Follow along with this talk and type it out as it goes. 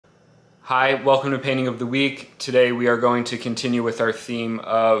Hi, welcome to Painting of the Week. Today we are going to continue with our theme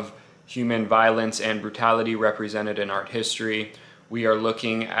of human violence and brutality represented in art history. We are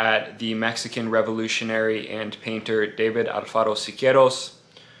looking at the Mexican revolutionary and painter David Alfaro Siqueiros.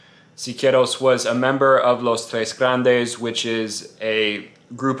 Siqueiros was a member of Los Tres Grandes, which is a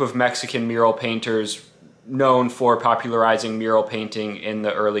group of Mexican mural painters known for popularizing mural painting in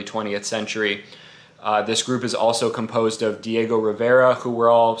the early 20th century. This group is also composed of Diego Rivera, who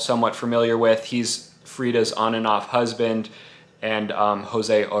we're all somewhat familiar with. He's Frida's on and off husband, and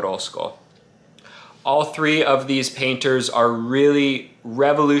Jose Orozco. All three of these painters are really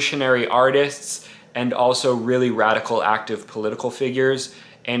revolutionary artists and also really radical active political figures.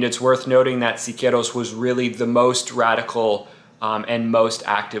 And it's worth noting that Siqueiros was really the most radical and most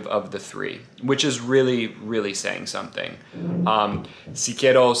active of the three, which is really saying something.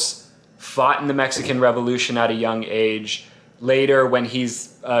 Siqueiros fought in the Mexican Revolution at a young age. Later, when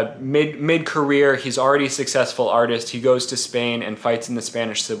he's mid-career, he's already a successful artist. He goes to Spain and fights in the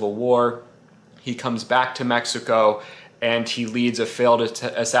Spanish Civil War. He comes back to Mexico and he leads a failed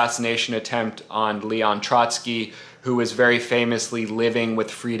assassination attempt on Leon Trotsky, who was very famously living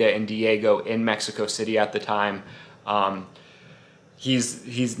with Frida and Diego in Mexico City at the time.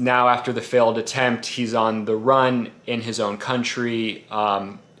 He's now, after the failed attempt, he's on the run in his own country.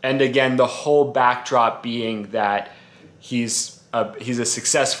 And again, the whole backdrop being that he's a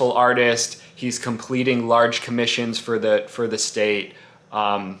successful artist. He's completing large commissions for the state,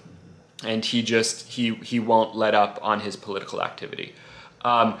 and he won't let up on his political activity.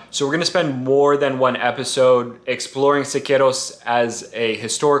 So we're going to spend more than one episode exploring Siqueiros as a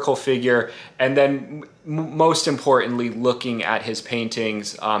historical figure, and then most importantly, looking at his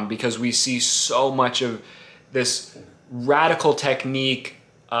paintings, because we see so much of this radical technique,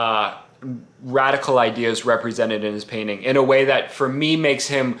 radical ideas represented in his painting in a way that, for me, makes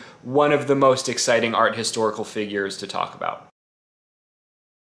him one of the most exciting art historical figures to talk about.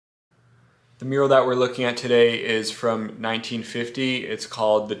 The mural that we're looking at today is from 1950. It's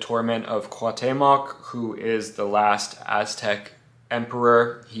called The Torment of Cuauhtemoc, who is the last Aztec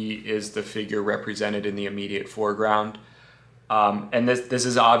emperor. He is the figure represented in the immediate foreground. And this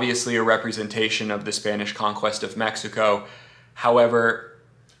is obviously a representation of the Spanish conquest of Mexico. However,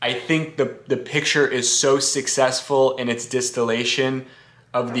 I think the picture is so successful in its distillation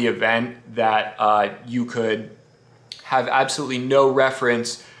of the event that you could have absolutely no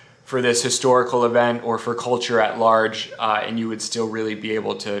reference for this historical event or for culture at large, and you would still really be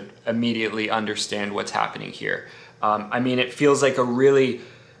able to immediately understand what's happening here. I mean, it feels like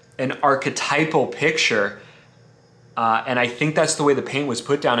an archetypal picture, and I think that's the way the paint was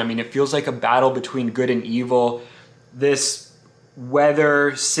put down. I mean, it feels like a battle between good and evil. This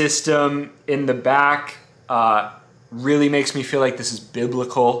weather system in the back really makes me feel like this is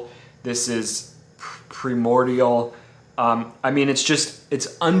biblical. This is primordial. I mean,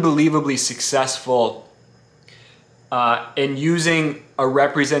 it's unbelievably successful in using a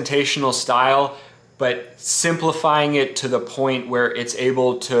representational style, but simplifying it to the point where it's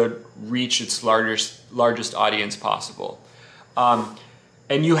able to reach its largest audience possible.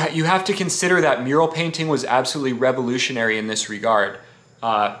 And you have to consider that mural painting was absolutely revolutionary in this regard.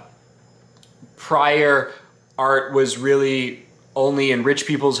 Prior, art was really only in rich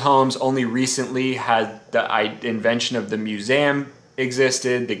people's homes. Only recently had the invention of the museum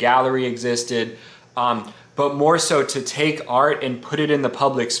existed, the gallery existed. But more so, to take art and put it in the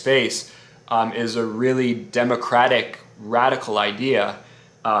public space is a really democratic, radical idea.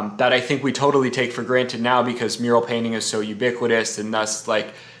 That I think we totally take for granted now because mural painting is so ubiquitous, and thus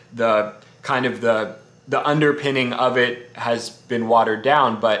like the underpinning of it has been watered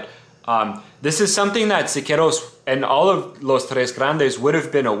down. But this is something that Siqueiros and all of Los Tres Grandes would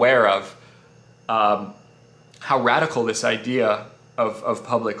have been aware of, how radical this idea of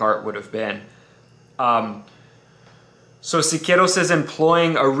public art would have been. So Siqueiros is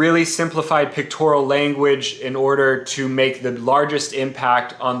employing a really simplified pictorial language in order to make the largest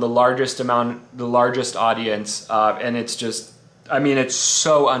impact on the largest audience. And it's just, I mean, it's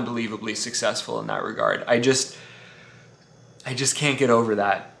so unbelievably successful in that regard. I just can't get over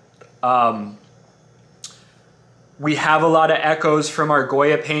that. We have a lot of echoes from our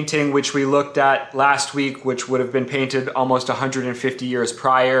Goya painting, which we looked at last week, which would have been painted almost 150 years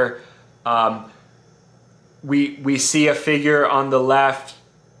prior. We see a figure on the left,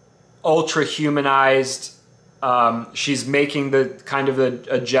 ultra humanized. She's making the kind of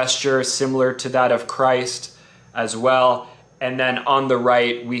a gesture similar to that of Christ as well. And then on the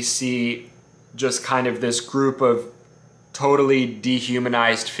right, we see just kind of this group of totally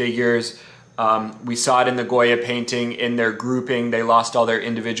dehumanized figures We saw it in the Goya painting in their grouping. They lost all their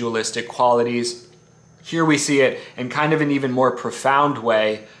individualistic qualities. Here we see it in kind of an even more profound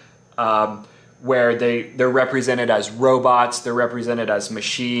way, where they're represented as robots, they're represented as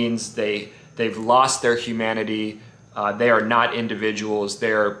machines, they've lost their humanity, they are not individuals,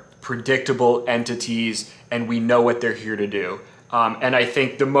 they're predictable entities, and we know what they're here to do. And I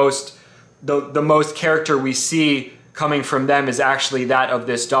think the most character we see coming from them is actually that of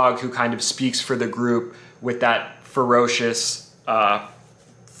this dog, who kind of speaks for the group with that ferocious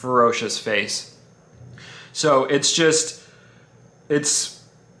face. So it's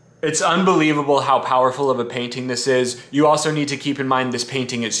unbelievable how powerful of a painting this is. You also need to keep in mind this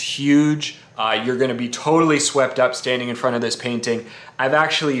painting is huge. You're going to be totally swept up standing in front of this painting. I've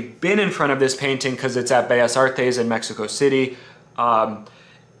actually been in front of this painting because it's at Bellas Artes in Mexico City.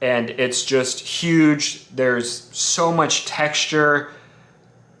 And it's just huge. There's so much texture.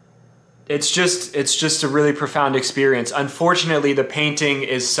 It's just a really profound experience. Unfortunately, the painting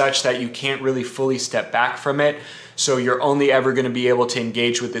is such that you can't really fully step back from it. So you're only ever going to be able to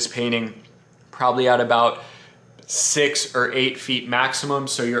engage with this painting probably at about 6 or 8 feet maximum.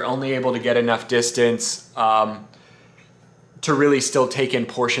 So you're only able to get enough distance to really still take in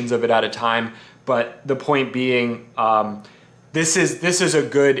portions of it at a time. But the point being, this is a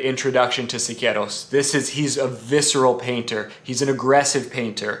good introduction to Siqueiros. He's a visceral painter. He's an aggressive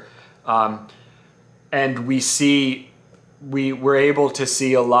painter. And we're able to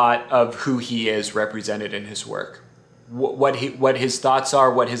see a lot of who he is represented in his work. What his thoughts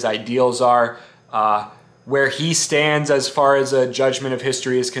are, what his ideals are, where he stands as far as a judgment of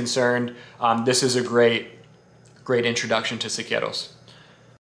history is concerned. This is a great introduction to Siqueiros.